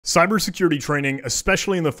Cybersecurity training,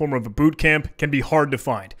 especially in the form of a boot camp, can be hard to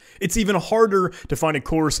find. It's even harder to find a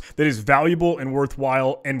course that is valuable and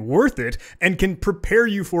worthwhile and worth it and can prepare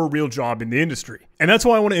you for a real job in the industry. And that's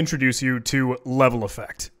why I want to introduce you to Level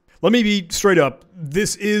Effect. Let me be straight up,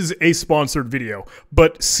 this is a sponsored video,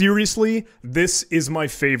 but seriously, this is my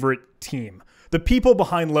favorite team. The people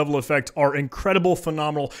behind Level Effect are incredible,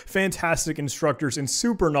 phenomenal, fantastic instructors and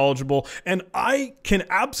super knowledgeable, and I can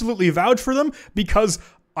absolutely vouch for them because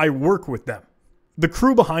I work with them. The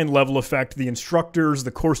crew behind Level Effect, the instructors,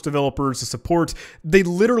 the course developers, the support, they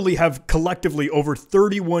literally have collectively over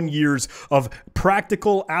 31 years of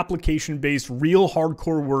practical, application-based, real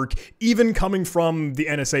hardcore work, even coming from the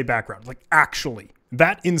NSA background, like actually.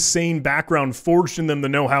 That insane background forged in them the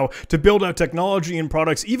know-how to build out technology and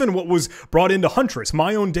products, even what was brought into Huntress,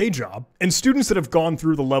 my own day job. And students that have gone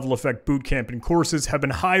through the Level Effect bootcamp and courses have been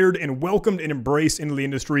hired and welcomed and embraced into the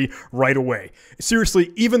industry right away.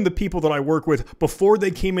 Seriously, even the people that I work with before they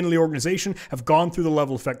came into the organization have gone through the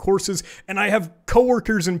Level Effect courses, and I have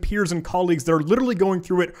coworkers and peers and colleagues that are literally going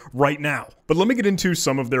through it right now. But let me get into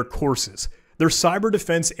some of their courses. Their Cyber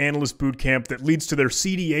Defense Analyst Bootcamp that leads to their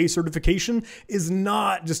CDA certification is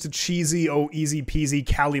not just a cheesy, easy peasy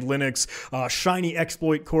Kali Linux, shiny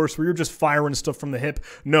exploit course where you're just firing stuff from the hip.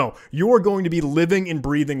 No, you are going to be living and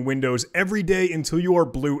breathing Windows every day until you are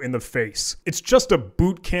blue in the face. It's just a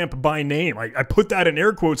bootcamp by name. I put that in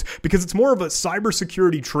air quotes because it's more of a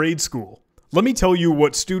cybersecurity trade school. Let me tell you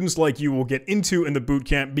what students like you will get into in the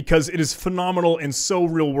bootcamp because it is phenomenal and so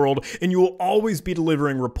real world, and you will always be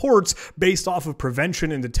delivering reports based off of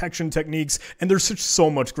prevention and detection techniques, and there's so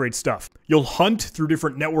much great stuff. You'll hunt through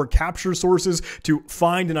different network capture sources to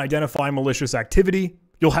find and identify malicious activity.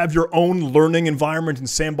 You'll have your own learning environment and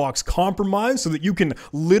sandbox compromise so that you can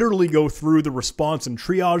literally go through the response and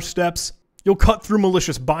triage steps. You'll cut through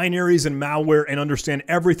malicious binaries and malware and understand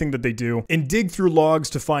everything that they do, and dig through logs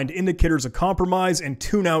to find indicators of compromise and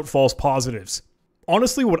tune out false positives.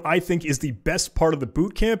 Honestly, what I think is the best part of the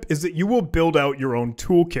bootcamp is that you will build out your own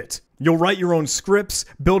toolkit. You'll write your own scripts,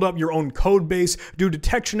 build up your own code base, do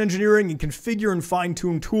detection engineering, and configure and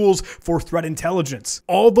fine-tune tools for threat intelligence,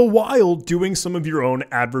 all the while doing some of your own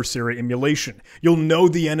adversary emulation. You'll know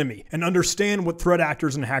the enemy and understand what threat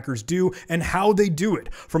actors and hackers do and how they do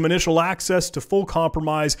it, from initial access to full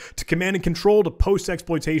compromise to command and control to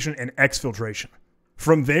post-exploitation and exfiltration.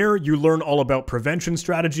 From there, you learn all about prevention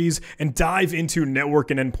strategies and dive into network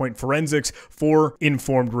and endpoint forensics for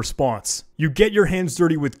informed response. You get your hands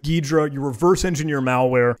dirty with Ghidra, you reverse engineer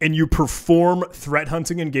malware, and you perform threat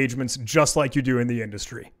hunting engagements just like you do in the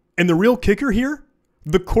industry. And the real kicker here?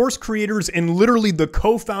 The course creators and literally the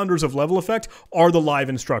co-founders of Level Effect are the live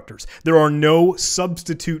instructors. There are no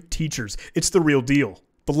substitute teachers. It's the real deal.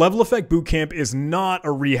 The Level Effect Bootcamp is not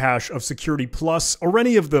a rehash of Security Plus or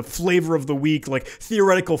any of the flavor of the week like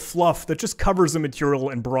theoretical fluff that just covers the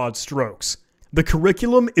material in broad strokes. The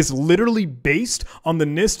curriculum is literally based on the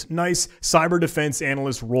NIST NICE Cyber Defense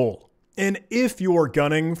Analyst role. And if you are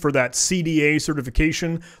gunning for that CDA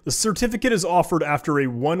certification, the certificate is offered after a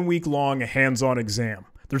 1 week long hands-on exam.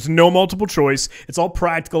 There's no multiple choice, it's all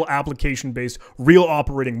practical, application-based, real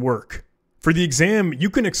operating work. For the exam, you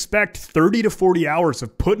can expect 30 to 40 hours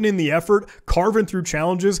of putting in the effort, carving through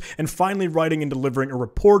challenges, and finally writing and delivering a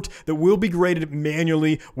report that will be graded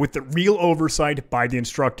manually with the real oversight by the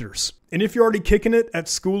instructors. And if you're already kicking it at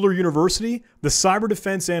school or university, the Cyber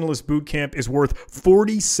Defense Analyst Bootcamp is worth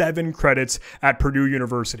 47 credits at Purdue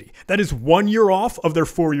University. That is 1 year off of their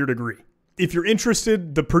 4-year degree. If you're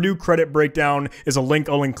interested, the Purdue credit breakdown is a link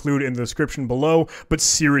I'll include in the description below, but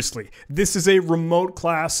seriously, this is a remote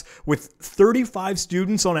class with 35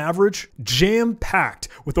 students on average, jam-packed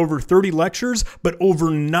with over 30 lectures, but over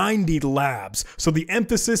 90 labs, so the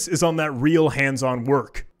emphasis is on that real hands-on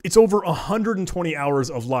work. It's over 120 hours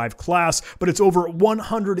of live class, but it's over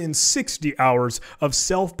 160 hours of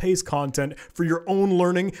self-paced content for your own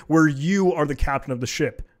learning where you are the captain of the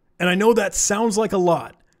ship. And I know that sounds like a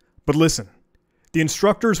lot, but listen, the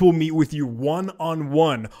instructors will meet with you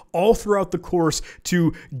one-on-one all throughout the course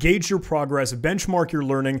to gauge your progress, benchmark your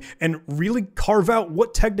learning, and really carve out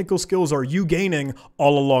what technical skills are you gaining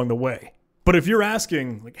all along the way. But if you're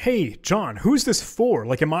asking, like, hey, John, who's this for?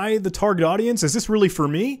 Like, am I the target audience? Is this really for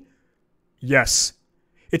me? Yes.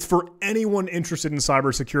 It's for anyone interested in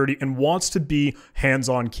cybersecurity and wants to be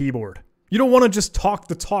hands-on keyboard. You don't want to just talk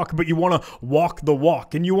the talk, but you want to walk the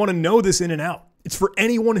walk, and you want to know this in and out. It's for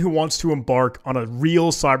anyone who wants to embark on a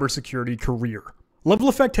real cybersecurity career. Level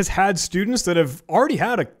Effect has had students that have already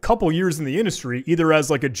had a couple years in the industry, either as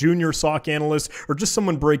like a junior SOC analyst or just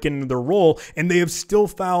someone breaking into their role, and they have still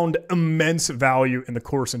found immense value in the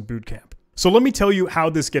course and bootcamp. So let me tell you how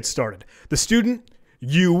this gets started. The student,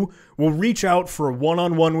 you, will reach out for a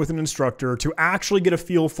one-on-one with an instructor to actually get a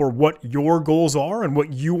feel for what your goals are and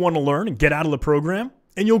what you want to learn and get out of the program.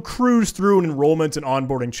 And you'll cruise through an enrollment and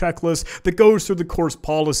onboarding checklist that goes through the course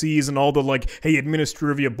policies and all the hey,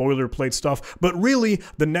 administrivia boilerplate stuff, but really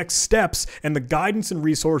the next steps and the guidance and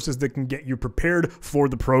resources that can get you prepared for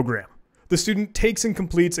the program. The student takes and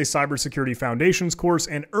completes a cybersecurity foundations course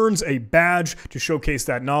and earns a badge to showcase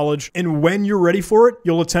that knowledge. And when you're ready for it,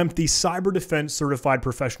 you'll attempt the Cyber Defense Certified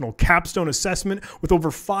Professional Capstone Assessment with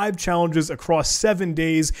over 5 challenges across 7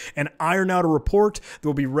 days and iron out a report that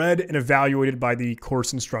will be read and evaluated by the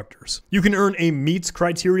course instructors. You can earn a meets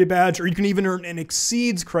criteria badge, or you can even earn an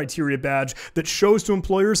exceeds criteria badge that shows to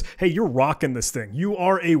employers, hey, you're rocking this thing. You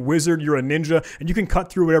are a wizard, you're a ninja, and you can cut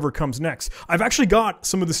through whatever comes next. I've actually got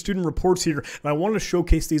some of the student reports here, and I wanted to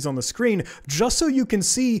showcase these on the screen just so you can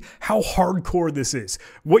see how hardcore this is.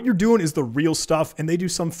 What you're doing is the real stuff, and they do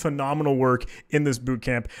some phenomenal work in this boot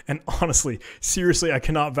camp. And honestly, seriously, I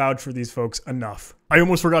cannot vouch for these folks enough. I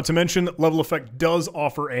almost forgot to mention, Level Effect does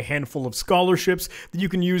offer a handful of scholarships that you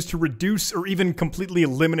can use to reduce or even completely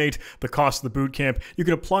eliminate the cost of the boot camp. You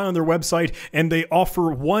can apply on their website, and they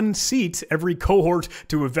offer 1 seat every cohort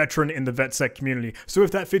to a veteran in the VetSec community. So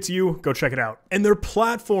if that fits you, go check it out. And their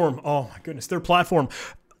platform, oh my goodness, their platform.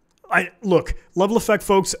 Look, Level Effect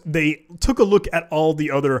folks, they took a look at all the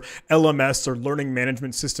other LMS or learning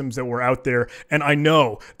management systems that were out there, and I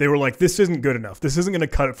know they were like, this isn't good enough. This isn't going to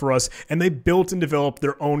cut it for us, and they built and developed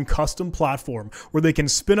their own custom platform where they can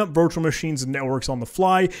spin up virtual machines and networks on the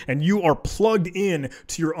fly, and you are plugged in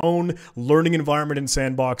to your own learning environment and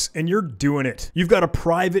sandbox, and you're doing it. You've got a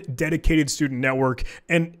private, dedicated student network,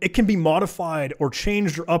 and it can be modified or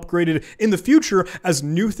changed or upgraded in the future as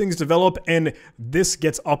new things develop, and this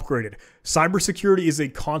gets upgraded. Cybersecurity is a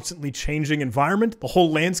constantly changing environment. The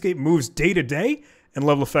whole landscape moves day to day, and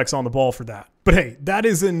Level Effect's on the ball for that. But hey, that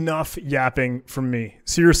is enough yapping from me.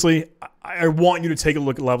 Seriously, I want you to take a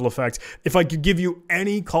look at Level Effect. If I could give you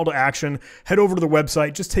any call to action, head over to the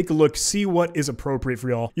website, just take a look, see what is appropriate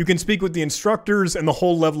for y'all. You can speak with the instructors and the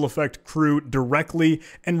whole Level Effect crew directly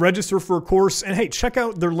and register for a course. And hey, check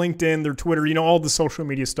out their LinkedIn, their Twitter, all the social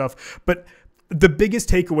media stuff. But the biggest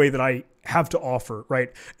takeaway that I have to offer,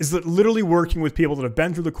 right, is that literally working with people that have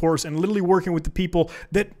been through the course and literally working with the people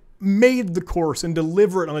that made the course and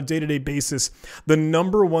deliver it on a day-to-day basis, the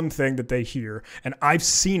number one thing that they hear, and I've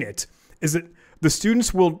seen it, is that the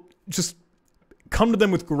students will just come to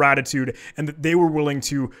them with gratitude and that they were willing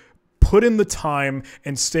to put in the time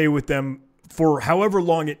and stay with them for however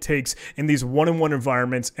long it takes in these one-on-one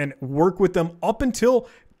environments and work with them up until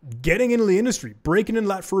getting into the industry, breaking into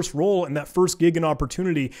that first role and that first gig and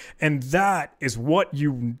opportunity. And that is what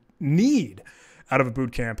you need out of a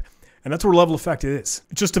boot camp. And that's where Level Effect is.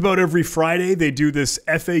 Just about every Friday, they do this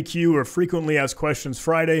FAQ, or Frequently Asked Questions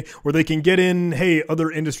Friday, where they can get in, hey, other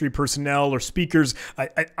industry personnel or speakers.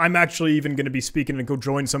 I'm actually even going to be speaking and go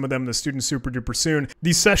join some of them, the students, super duper soon.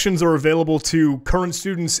 These sessions are available to current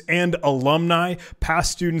students and alumni,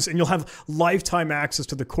 past students, and you'll have lifetime access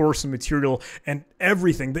to the course and material and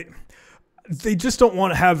everything. They just don't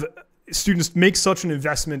want to have students make such an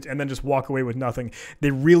investment and then just walk away with nothing.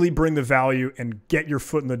 They really bring the value and get your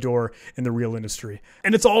foot in the door in the real industry.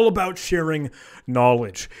 And it's all about sharing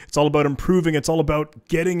knowledge. It's all about improving. It's all about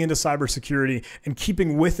getting into cybersecurity and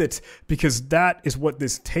keeping with it, because that is what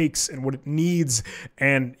this takes and what it needs.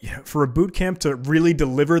 And for a boot camp to really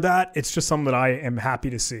deliver that, it's just something that I am happy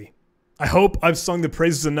to see. I hope I've sung the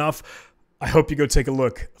praises enough. I hope you go take a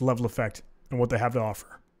look at Level Effect and what they have to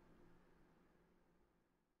offer.